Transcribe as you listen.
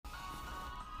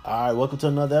All right, welcome to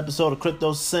another episode of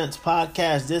Crypto Sense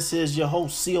Podcast. This is your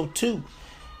host, CO2.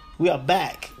 We are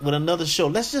back with another show.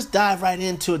 Let's just dive right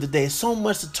into it today. So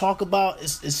much to talk about.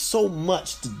 It's so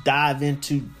much to dive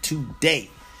into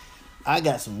today. I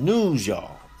got some news,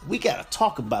 y'all. We got to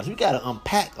talk about it. We got to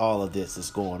unpack all of this that's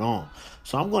going on.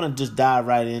 So I'm going to just dive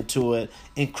right into it.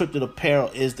 Encrypted Apparel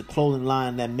is the clothing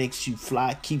line that makes you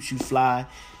fly, keeps you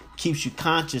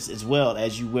conscious as well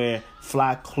as you wear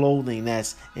fly clothing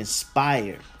that's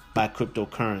inspired by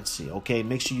cryptocurrency. Okay,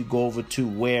 make sure you go over to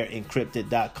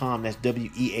wearencrypted.com. That's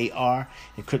WEAR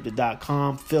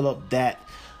encrypted.com. Fill up that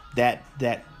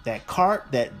cart,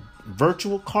 that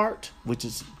virtual cart, which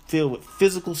is filled with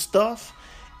physical stuff,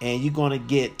 and you're going to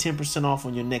get 10% off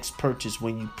on your next purchase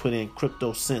when you put in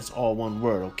Crypto Sense, all one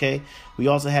word. Okay, we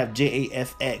also have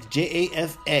JAFX.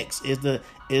 JAFX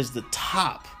is the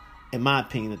top, in my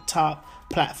opinion, the top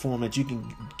platform that you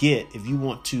can get if you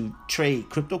want to trade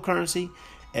cryptocurrency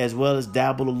as well as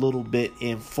dabble a little bit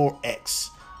in Forex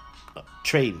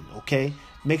trading. Okay,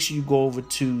 make sure you go over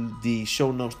to the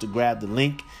show notes to grab the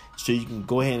link so you can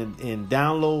go ahead and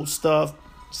download stuff,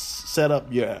 set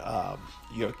up your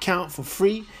account for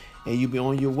free, and you'll be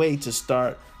on your way to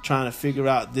start trying to figure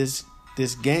out this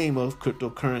game of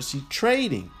cryptocurrency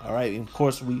trading. All right, and of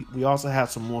course we also have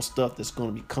some more stuff that's going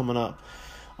to be coming up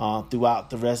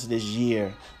throughout the rest of this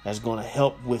year that's going to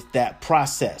help with that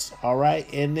process. All right.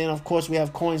 And then, of course, we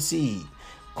have CoinSeed.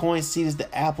 CoinSeed is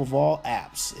the app of all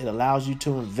apps. It allows you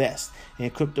to invest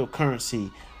in cryptocurrency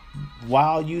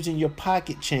while using your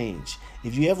pocket change.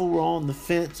 If you ever were on the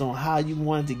fence on how you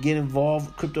wanted to get involved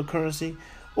with cryptocurrency,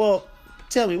 well,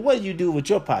 tell me, what do you do with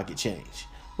your pocket change?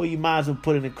 Well, you might as well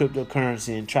put it in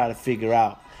cryptocurrency and try to figure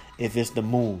out if it's the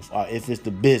move or if it's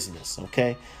the business.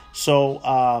 Okay.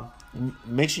 So,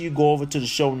 make sure you go over to the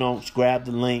show notes, grab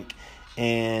the link,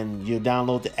 and you'll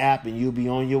download the app and you'll be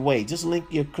on your way. Just link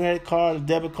your credit card or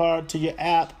debit card to your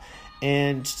app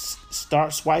and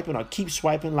start swiping or keep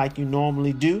swiping like you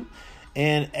normally do.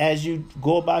 And as you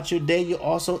go about your day, you're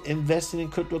also investing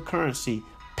in cryptocurrency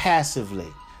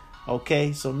passively.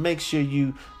 Okay, so make sure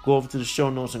you go over to the show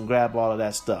notes and grab all of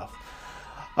that stuff.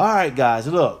 All right, guys,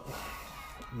 look,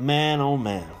 man, oh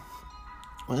man.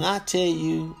 When I tell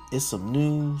you it's some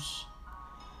news,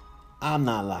 I'm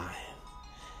not lying.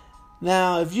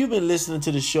 Now, if you've been listening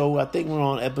to the show, I think we're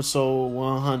on episode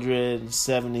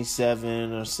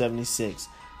 177 or 76.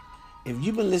 If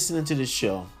you've been listening to the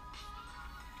show,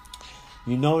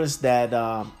 you notice that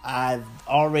I've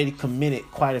already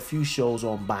committed quite a few shows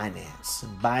on Binance.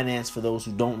 And Binance, for those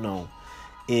who don't know,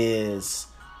 is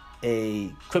a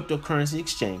cryptocurrency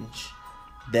exchange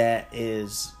that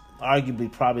is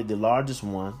arguably probably the largest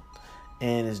one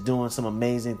and is doing some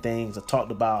amazing things. I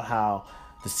talked about how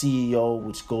the CEO,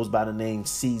 which goes by the name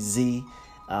CZ,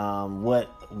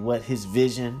 what his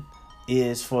vision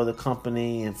is for the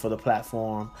company and for the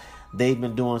platform. They've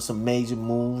been doing some major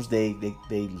moves. They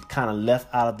kind of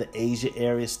left out of the Asia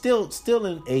area, still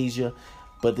in Asia,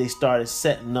 but they started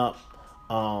setting up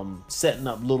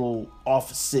little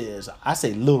offices. I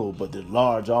say little, but they're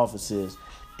large offices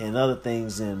and other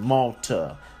things in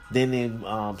Malta. Then they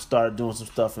started doing some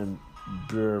stuff in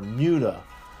Bermuda.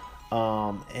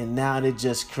 And now they're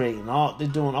just they're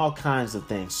doing all kinds of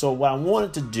things. So what I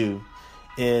wanted to do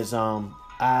is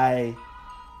I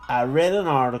read an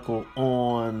article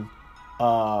on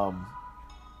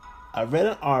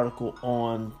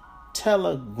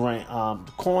Telegram,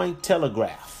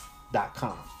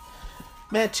 Cointelegraph.com.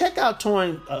 Man, check out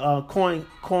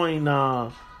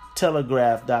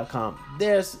Cointelegraph.com.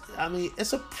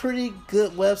 It's a pretty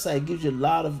good website. It gives you a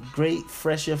lot of great,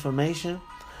 fresh information.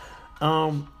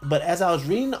 But as I was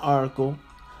reading the article,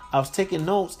 I was taking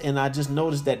notes, and I just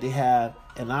noticed that they have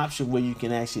an option where you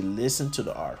can actually listen to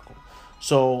the article.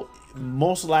 So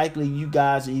most likely you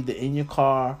guys are either in your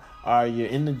car or you're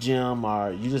in the gym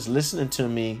or you're just listening to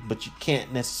me, but you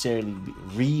can't necessarily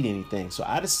read anything. So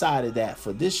I decided that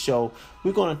for this show,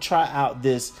 we're going to try out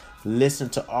this listen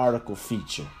to article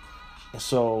feature.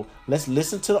 So let's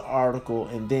listen to the article,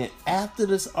 and then after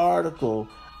this article,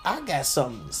 I got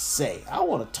something to say. I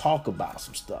want to talk about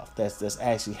some stuff that's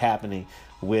actually happening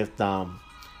with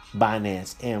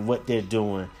Binance and what they're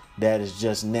doing that is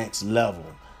just next level,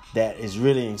 that is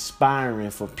really inspiring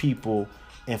for people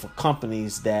and for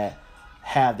companies that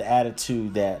have the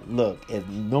attitude that, look, if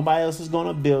nobody else is going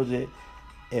to build it,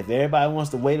 if everybody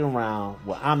wants to wait around,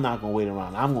 well, I'm not going to wait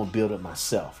around. I'm going to build it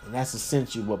myself. And that's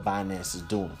essentially what Binance is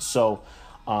doing. So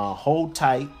hold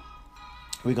tight.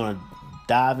 We're going to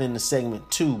dive into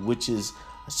segment 2, which is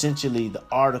essentially the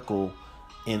article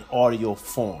in audio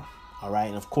form. All right.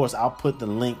 And of course, I'll put the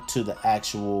link to the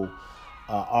actual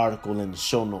article in the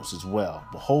show notes as well.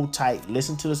 But hold tight,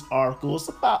 listen to this article. It's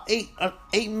about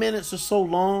 8 minutes or so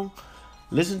long.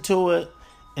 Listen to it,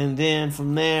 and then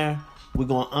from there we're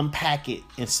going to unpack it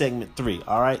in segment 3.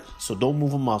 All right, so don't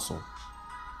move a muscle.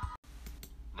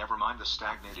 Never mind the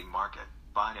stagnating market,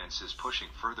 Binance is pushing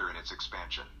further in its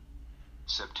expansion.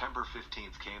 September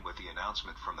 15th came with the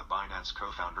announcement from the Binance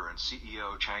co-founder and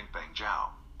CEO Changpeng Zhao,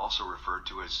 also referred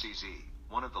to as CZ.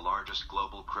 One of the largest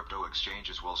global crypto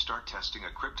exchanges will start testing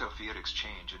a crypto fiat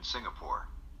exchange in Singapore.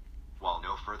 While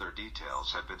no further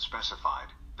details have been specified,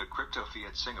 the crypto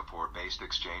fiat Singapore-based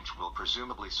exchange will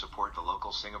presumably support the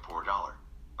local Singapore dollar.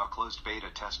 A closed beta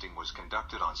testing was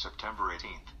conducted on September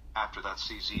 18th. After that,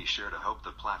 CZ shared a hope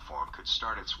the platform could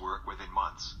start its work within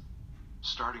months.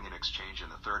 Starting an exchange in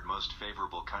the third most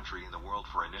favorable country in the world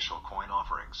for initial coin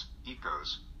offerings,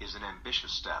 ECOS, is an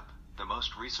ambitious step, the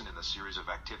most recent in the series of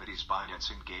activities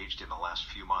Binance engaged in the last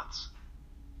few months.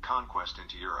 Conquest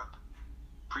into Europe.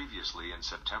 Previously in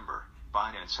September,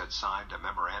 Binance had signed a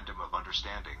Memorandum of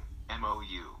Understanding,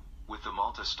 MOU, with the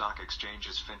Malta Stock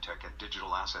Exchange's fintech and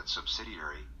digital asset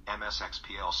subsidiary, MSX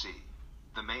plc.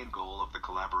 The main goal of the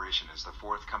collaboration is the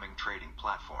forthcoming trading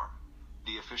platform.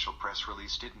 The official press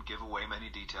release didn't give away many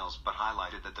details but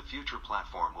highlighted that the future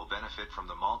platform will benefit from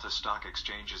the Malta Stock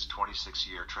Exchange's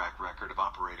 26-year track record of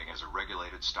operating as a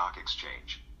regulated stock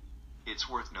exchange. It's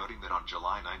worth noting that on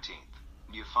July 19th,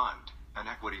 New Fund, an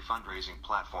equity fundraising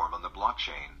platform on the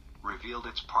blockchain, revealed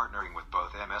it's partnering with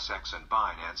both MSX and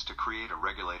Binance to create a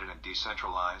regulated and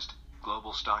decentralized,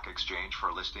 global stock exchange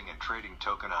for listing and trading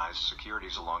tokenized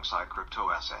securities alongside crypto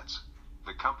assets.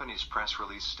 The company's press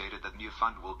release stated that New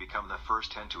Fund will become the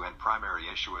first end-to-end primary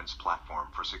issuance platform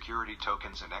for security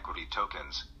tokens and equity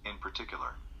tokens, in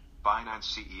particular. Binance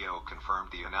CEO confirmed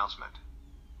the announcement.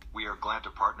 We are glad to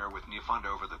partner with New Fund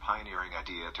over the pioneering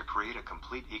idea to create a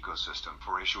complete ecosystem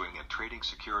for issuing and trading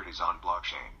securities on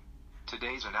blockchain.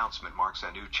 Today's announcement marks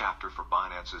a new chapter for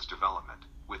Binance's development,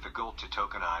 with the goal to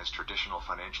tokenize traditional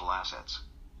financial assets.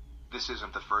 This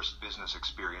isn't the first business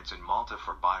experience in Malta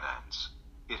for Binance.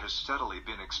 It has steadily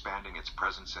been expanding its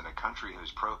presence in a country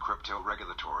whose pro-crypto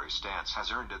regulatory stance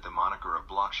has earned it the moniker of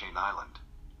Blockchain Island.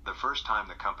 The first time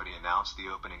the company announced the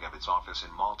opening of its office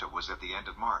in Malta was at the end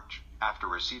of March, after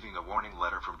receiving a warning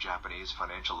letter from Japanese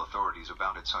financial authorities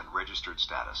about its unregistered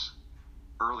status.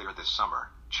 Earlier this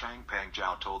summer, Changpeng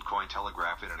Zhao told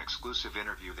Cointelegraph in an exclusive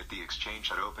interview that the exchange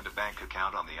had opened a bank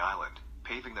account on the island,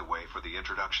 paving the way for the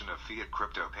introduction of fiat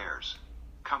crypto pairs.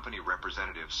 Company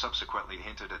representatives subsequently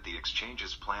hinted at the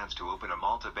exchange's plans to open a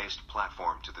Malta-based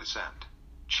platform to this end.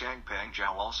 Changpeng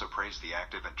Zhao also praised the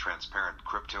active and transparent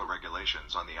crypto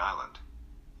regulations on the island.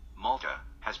 Malta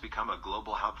has become a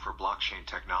global hub for blockchain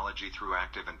technology through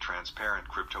active and transparent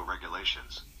crypto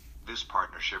regulations. This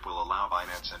partnership will allow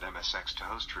Binance and MSX to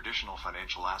host traditional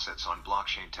financial assets on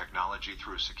blockchain technology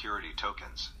through security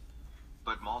tokens.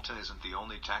 But Malta isn't the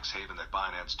only tax haven that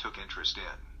Binance took interest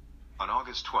in. On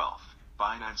August 12th,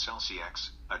 Binance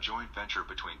LCX, a joint venture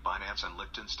between Binance and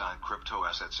Liechtenstein Crypto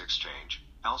Assets Exchange,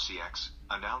 LCX,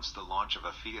 announced the launch of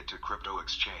a fiat-to-crypto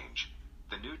exchange.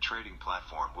 The new trading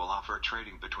platform will offer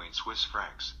trading between Swiss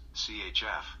francs,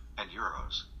 CHF, and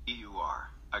euros,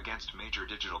 EUR, against major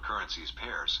digital currencies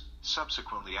pairs,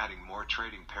 subsequently adding more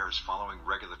trading pairs following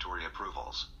regulatory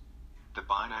approvals. The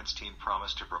Binance team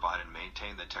promised to provide and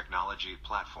maintain the technology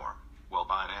platform, while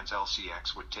Binance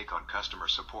LCX would take on customer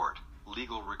support,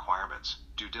 legal requirements,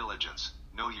 due diligence,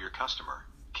 know your customer,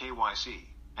 KYC,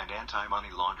 and anti-money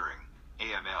laundering,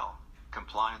 AML,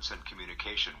 compliance and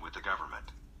communication with the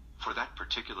government. For that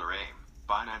particular aim,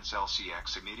 Binance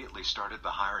LCX immediately started the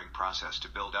hiring process to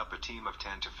build up a team of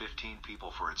 10 to 15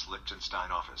 people for its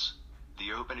Liechtenstein office.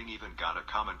 The opening even got a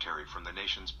commentary from the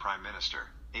nation's Prime Minister,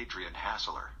 Adrian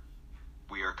Hassler.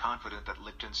 We are confident that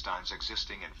Liechtenstein's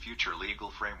existing and future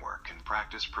legal framework can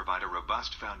practice provide a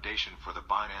robust foundation for the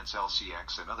Binance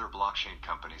LCX and other blockchain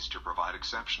companies to provide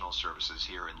exceptional services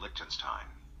here in Liechtenstein.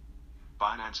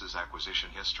 Binance's acquisition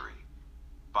history.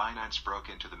 Binance broke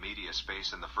into the media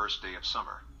space in the first day of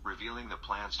summer, revealing the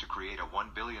plans to create a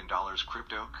 $1 billion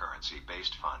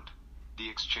cryptocurrency-based fund. The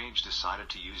exchange decided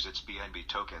to use its BNB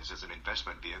tokens as an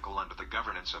investment vehicle under the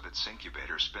governance of its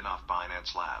incubator spin-off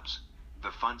Binance Labs.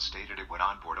 The fund stated it would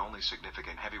onboard only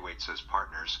significant heavyweights as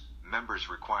partners, members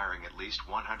requiring at least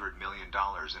 $100 million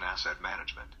in asset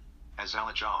management. As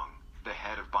Ala Zhang, the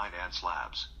head of Binance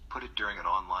Labs, put it during an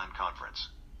online conference,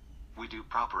 "We do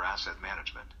proper asset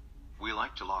management. We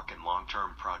like to lock in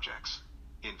long-term projects.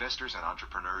 Investors and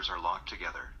entrepreneurs are locked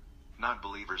together.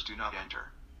 Non-believers do not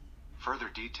enter." Further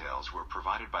details were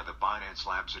provided by the Binance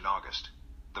Labs in August.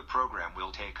 The program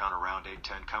will take on around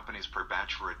 8-10 companies per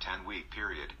batch for a 10-week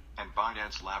period, and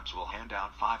Binance Labs will hand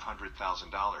out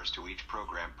 $500,000 to each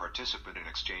program participant in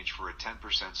exchange for a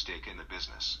 10% stake in the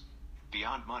business.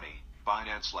 Beyond money,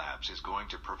 Binance Labs is going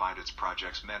to provide its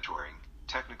projects mentoring,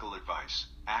 technical advice,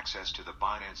 access to the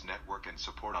Binance network, and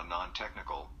support on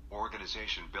non-technical,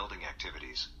 organization building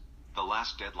activities. The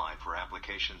last deadline for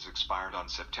applications expired on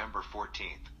September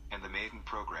 14th, and the maiden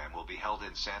program will be held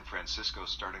in San Francisco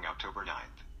starting October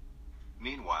 9th.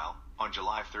 Meanwhile, on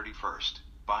July 31st,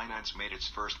 Binance made its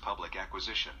first public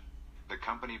acquisition. The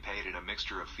company paid in a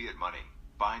mixture of fiat money,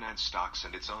 Binance stocks,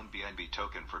 and its own BNB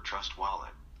token for Trust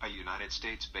Wallet, a United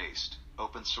States-based,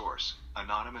 open-source,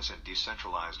 anonymous and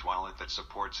decentralized wallet that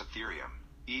supports Ethereum,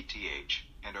 ETH,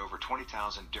 and over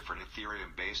 20,000 different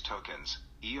Ethereum-based tokens,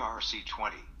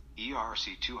 ERC-20,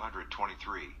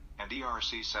 ERC-223, and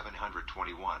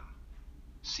ERC-721.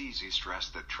 CZ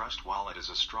stressed that Trust Wallet is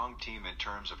a strong team in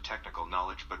terms of technical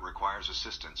knowledge but requires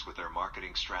assistance with their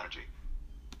marketing strategy.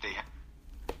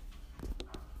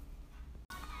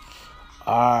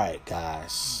 Alright,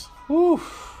 guys. Whew.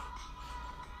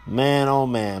 Man, oh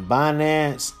man.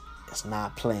 Binance is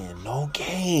not playing no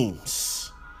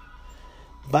games.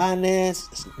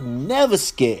 Binance is never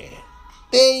scared.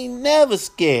 They ain't never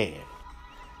scared.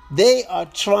 They are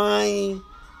trying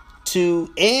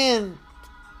to and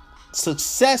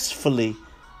successfully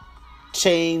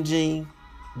changing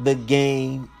the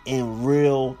game in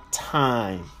real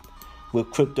time with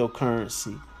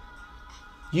cryptocurrency.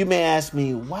 You may ask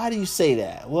me, why do you say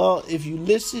that? Well, if you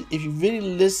really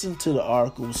listen to the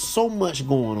article, there's so much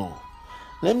going on.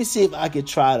 Let me see if I could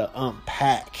try to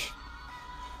unpack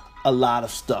a lot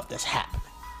of stuff that's happening.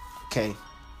 Okay.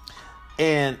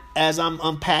 And as I'm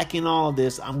unpacking all of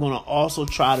this, I'm going to also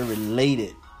try to relate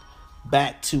it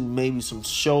back to maybe some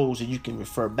shows that you can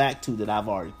refer back to that I've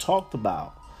already talked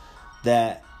about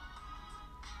that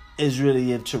is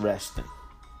really interesting.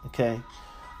 Okay.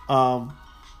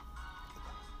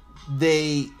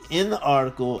 They, in the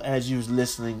article, as you was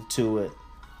listening to it,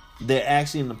 they're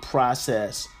actually in the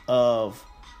process of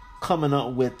coming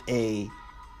up with a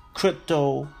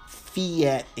crypto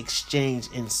fiat exchange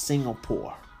in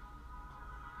Singapore.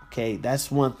 Okay,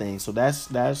 that's one thing. So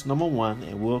that's number one,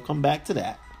 and we'll come back to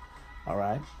that. All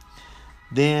right.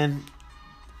 Then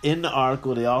in the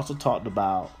article, they also talked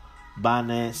about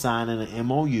Binance signing an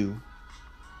MOU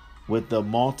with the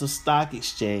Malta Stock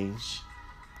Exchange,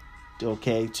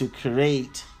 okay, to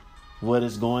create what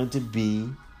is going to be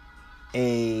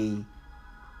a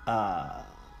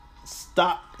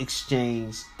stock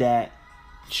exchange that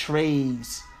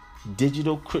trades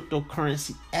digital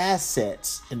cryptocurrency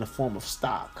assets in the form of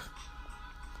stock.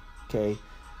 Okay,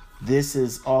 this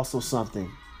is also something.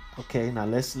 Okay, now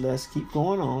let's keep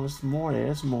going on. There's more.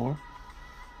 There's more.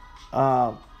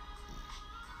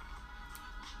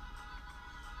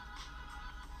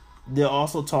 They're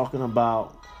also talking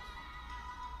about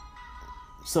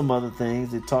some other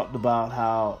things. They talked about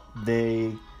how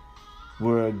they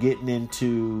were getting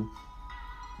into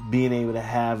being able to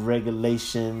have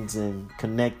regulations and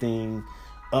connecting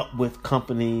up with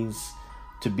companies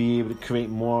to be able to create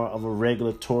more of a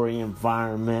regulatory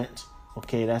environment.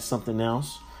 Okay, that's something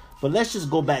else. But let's just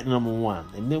go back to number one,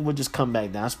 and then we'll just come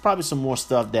back down. It's probably some more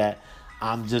stuff that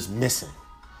I'm just missing,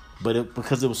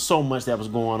 because there was so much that was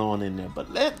going on in there. But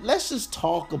let's just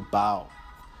talk about,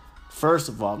 first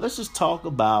of all, let's just talk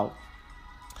about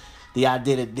the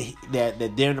idea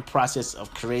that they're in the process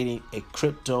of creating a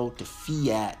crypto to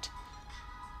fiat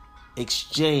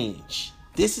exchange.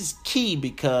 This is key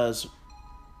because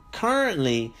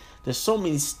currently there's so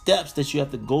many steps that you have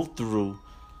to go through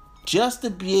just to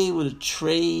be able to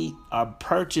trade or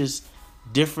purchase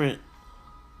different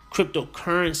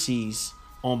cryptocurrencies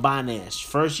on Binance.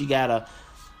 First you gotta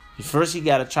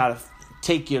try to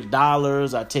take your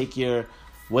dollars or take your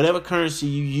whatever currency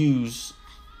you use.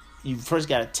 You first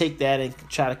got to take that and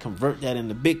try to convert that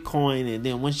into Bitcoin. And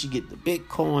then once you get the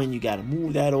Bitcoin, you got to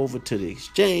move that over to the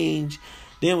exchange.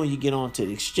 Then when you get onto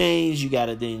the exchange, you got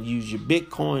to then use your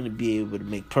Bitcoin to be able to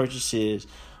make purchases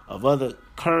of other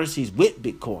currencies with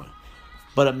Bitcoin.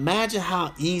 But imagine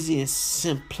how easy and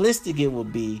simplistic it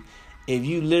would be if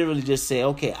you literally just say,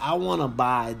 okay, I want to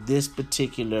buy this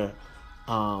particular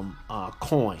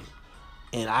coin,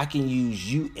 and I can use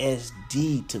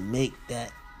USD to make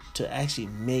that, to actually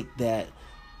make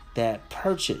that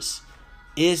purchase.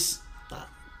 It's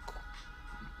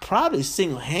probably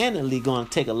single-handedly going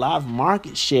to take a lot of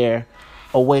market share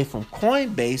away from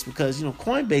Coinbase, because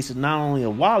Coinbase is not only a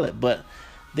wallet, but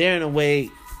they're in a way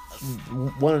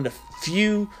one of the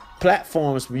few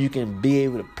platforms where you can be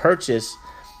able to purchase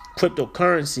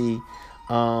cryptocurrency,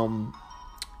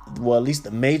 well, at least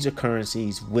the major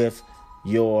currencies, with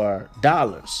your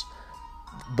dollars.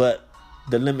 But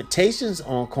the limitations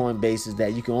on Coinbase is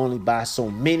that you can only buy so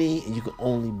many, and you can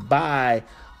only buy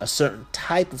a certain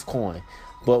type of coin.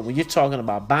 But when you're talking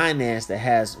about Binance that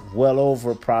has well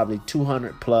over probably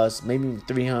 200 plus, maybe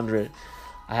 300,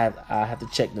 I have to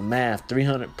check the math,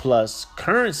 300 plus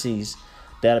currencies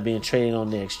that are being traded on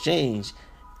the exchange,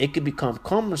 it could become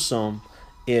cumbersome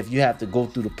if you have to go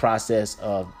through the process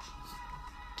of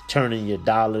turning your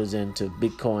dollars into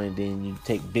Bitcoin, then you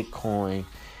take Bitcoin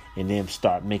and then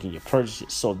start making your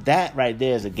purchases. So that right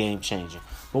there is a game changer.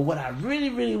 But what I really,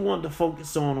 really want to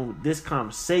focus on with this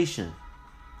conversation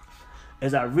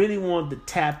is I really want to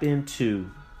tap into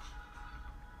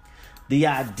the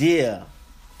idea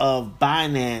of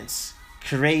Binance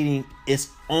creating its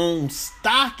own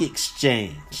stock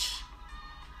exchange.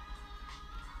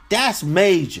 That's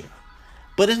major.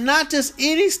 But it's not just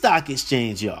any stock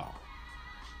exchange, y'all.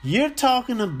 You're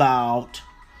talking about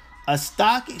a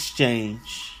stock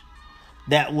exchange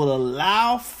that will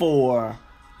allow for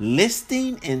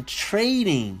listing and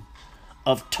trading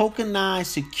of tokenized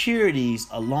securities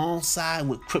alongside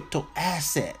with crypto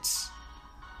assets.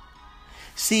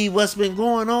 See, what's been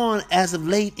going on as of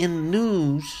late in the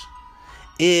news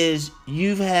is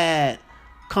you've had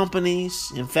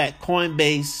companies, in fact,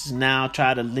 Coinbase now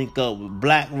try to link up with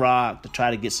BlackRock to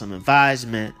try to get some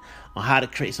advisement on how to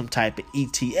create some type of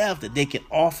ETF that they can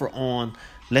offer on,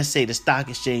 let's say, the stock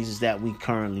exchanges that we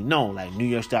currently know, like New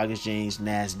York Stock Exchange,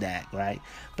 NASDAQ, right?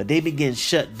 But they begin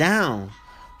shut down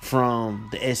from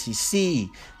the SEC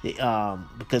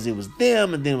because it was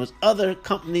them, and then it was other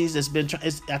companies that's been trying.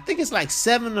 I think it's like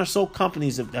 7 or so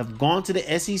companies have gone to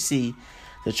the SEC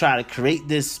to try to create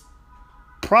this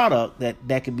product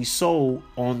that can be sold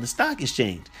on the stock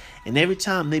exchange. And every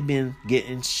time they've been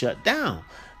getting shut down.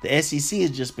 The SEC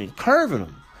has just been curving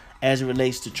them as it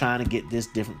relates to trying to get this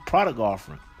different product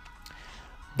offering.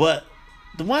 But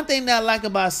the one thing that I like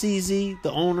about CZ,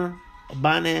 the owner of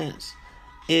Binance,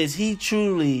 is he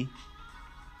truly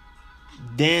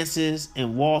dances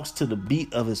and walks to the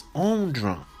beat of his own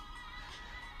drum.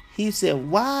 He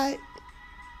said, why,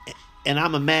 and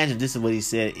I'm imagining this is what he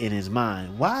said in his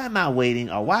mind, why am I waiting,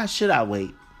 or why should I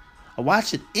wait, or why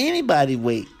should anybody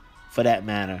wait, for that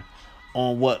matter,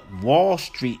 on what Wall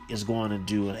Street is going to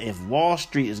do? And if Wall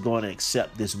Street is going to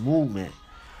accept this movement,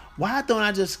 why don't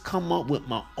I just come up with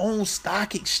my own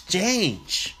stock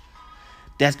exchange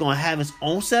that's going to have its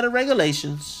own set of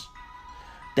regulations,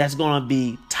 that's going to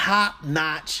be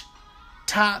top-notch,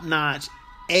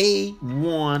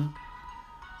 A1,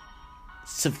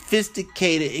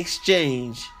 sophisticated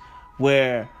exchange,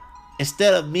 where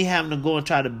instead of me having to go and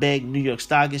try to beg New York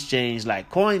Stock Exchange like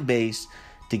Coinbase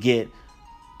to get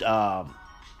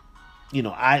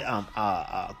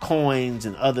coins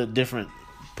and other different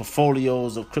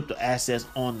portfolios of crypto assets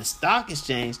on the stock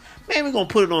exchange, man, we're going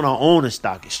to put it on our own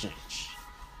stock exchange.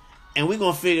 And we're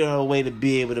going to figure out a way to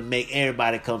be able to make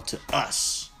everybody come to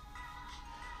us.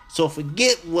 So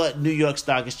forget what New York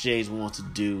Stock Exchange wants to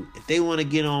do. If they want to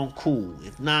get on, cool.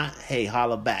 If not, hey,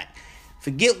 holler back.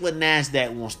 Forget what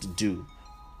NASDAQ wants to do.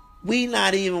 We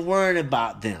not even worried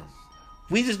about them.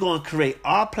 We just going to create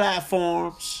our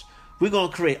platforms. We're going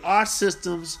to create our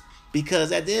systems,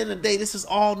 because at the end of the day, this is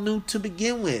all new to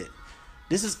begin with.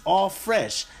 This is all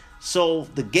fresh. So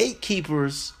the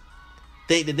gatekeepers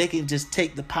think that they can just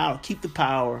take the power, keep the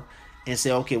power, and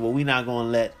say, okay, well, we're not going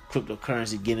to let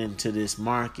cryptocurrency get into this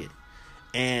market.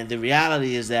 And the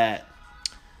reality is that,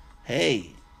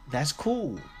 hey, that's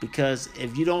cool, because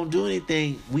if you don't do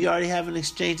anything, we already have an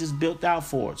exchange that's built out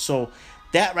for it. So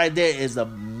that right there is a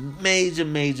major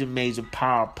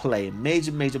power play,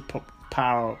 major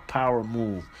power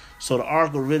move. So the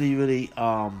article really,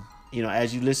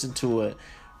 as you listen to it,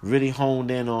 really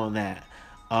honed in on that.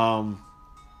 And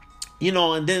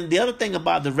then the other thing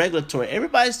about the regulatory,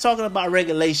 everybody's talking about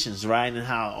regulations, right? And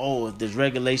how, if there's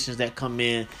regulations that come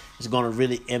in, it's going to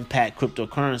really impact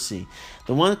cryptocurrency.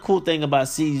 The one cool thing about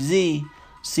CZ,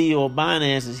 CEO of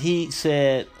Binance, is he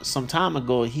said some time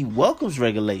ago he welcomes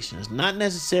regulations. Not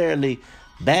necessarily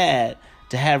bad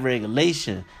to have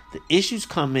regulation. The issues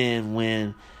come in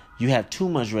when you have too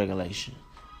much regulation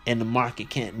and the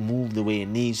market can't move the way it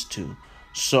needs to.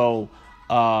 So,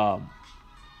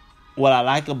 what I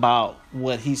like about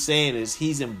what he's saying is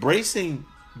he's embracing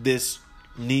this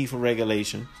need for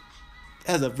regulation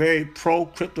as a very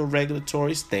pro-crypto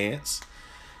regulatory stance.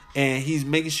 And he's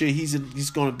making sure he's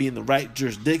going to be in the right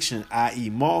jurisdiction, i.e.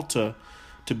 Malta,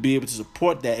 to be able to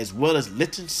support that, as well as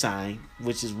Liechtenstein,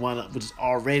 which is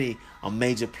already a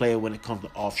major player when it comes to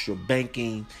offshore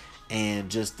banking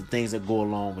and just the things that go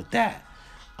along with that.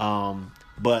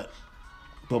 But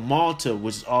Malta,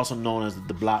 which is also known as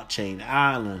the blockchain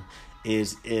island,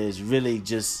 is really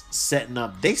just setting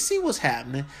up. They see what's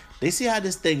happening. They see how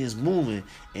this thing is moving,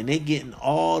 and they're getting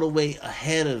all the way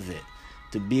ahead of it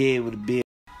to be able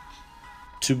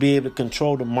to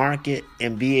control the market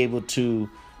and be able to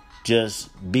just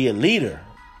be a leader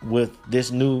with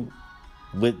this new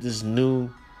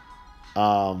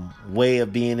way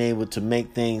of being able to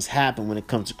make things happen when it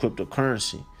comes to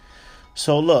cryptocurrency.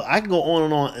 So look, I can go on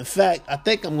and on. In fact, I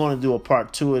think I'm going to do a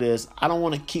part 2 of this. I don't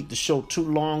want to keep the show too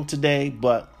long today,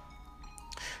 but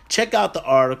check out the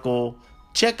article.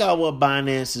 Check out what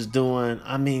Binance is doing.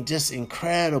 I mean, just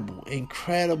incredible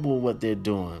what they're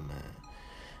doing,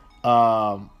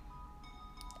 man.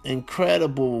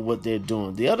 Incredible what they're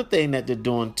doing. The other thing that they're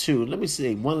doing too, let me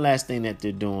say one last thing that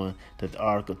they're doing that the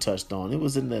article touched on. It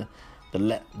was in the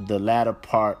latter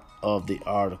part of the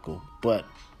article, but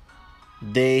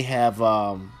they have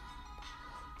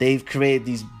they've created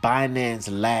these Binance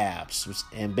Labs,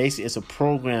 and basically it's a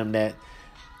program that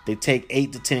they take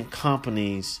 8 to 10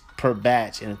 companies per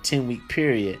batch in a 10-week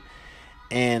period,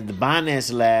 and the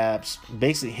Binance Labs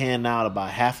basically hand out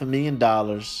about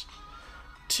 $500,000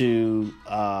 to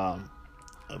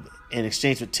in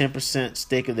exchange for 10%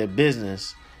 stake of their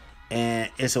business,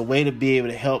 and it's a way to be able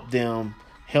to help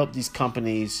these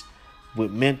companies with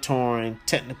mentoring,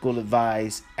 technical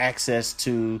advice, access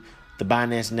to the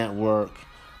Binance network.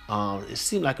 It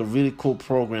seemed like a really cool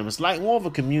program. It's like more of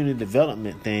a community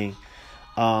development thing,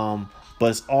 but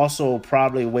it's also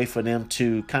probably a way for them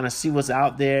to kind of see what's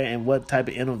out there and what type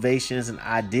of innovations and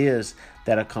ideas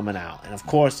that are coming out. And of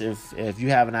course, if you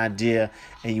have an idea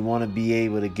and you want to be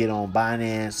able to get on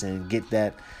Binance and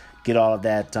get all of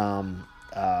that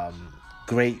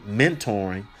great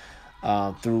mentoring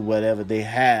through whatever they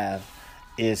have,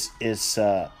 it's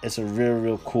a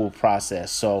real cool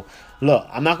process. So look,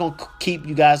 I'm not gonna keep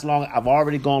you guys long. I've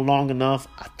already gone long enough.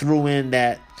 I threw in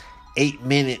that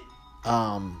 8-minute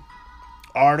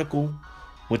article,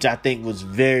 which I think was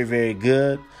very, very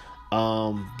good.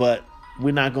 But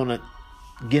we're not gonna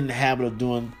get in the habit of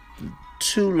doing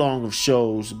too long of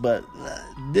shows. But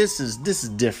this is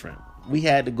different. We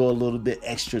had to go a little bit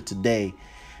extra today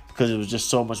because it was just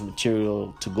so much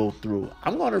material to go through.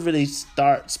 I'm going to really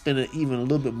start spending even a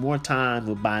little bit more time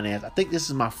with Binance. I think this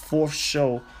is my third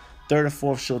or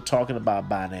fourth show talking about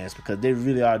Binance, because they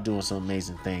really are doing some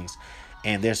amazing things,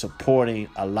 and they're supporting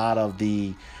a lot of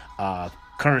the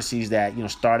currencies that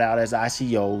start out as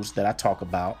ICOs that I talk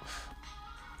about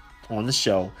on the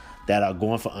show that are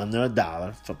going for under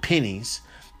 $1, for pennies,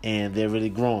 and they're really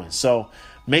growing. So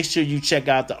make sure you check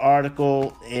out the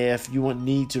article if you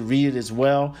need to read it as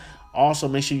well. Also,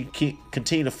 make sure you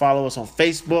continue to follow us on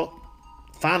Facebook.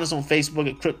 Find us on Facebook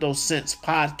at Crypto Sense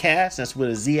Podcast. That's with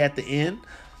a Z at the end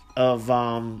of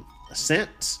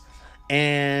Sense.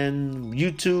 And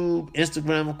YouTube,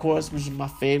 Instagram, of course, which is my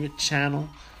favorite channel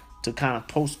to kind of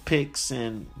post pics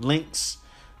and links.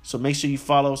 So make sure you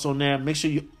follow us on there. Make sure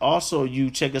you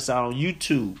check us out on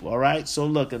YouTube. All right. So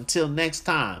look, until next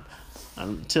time,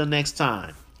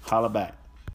 holla back.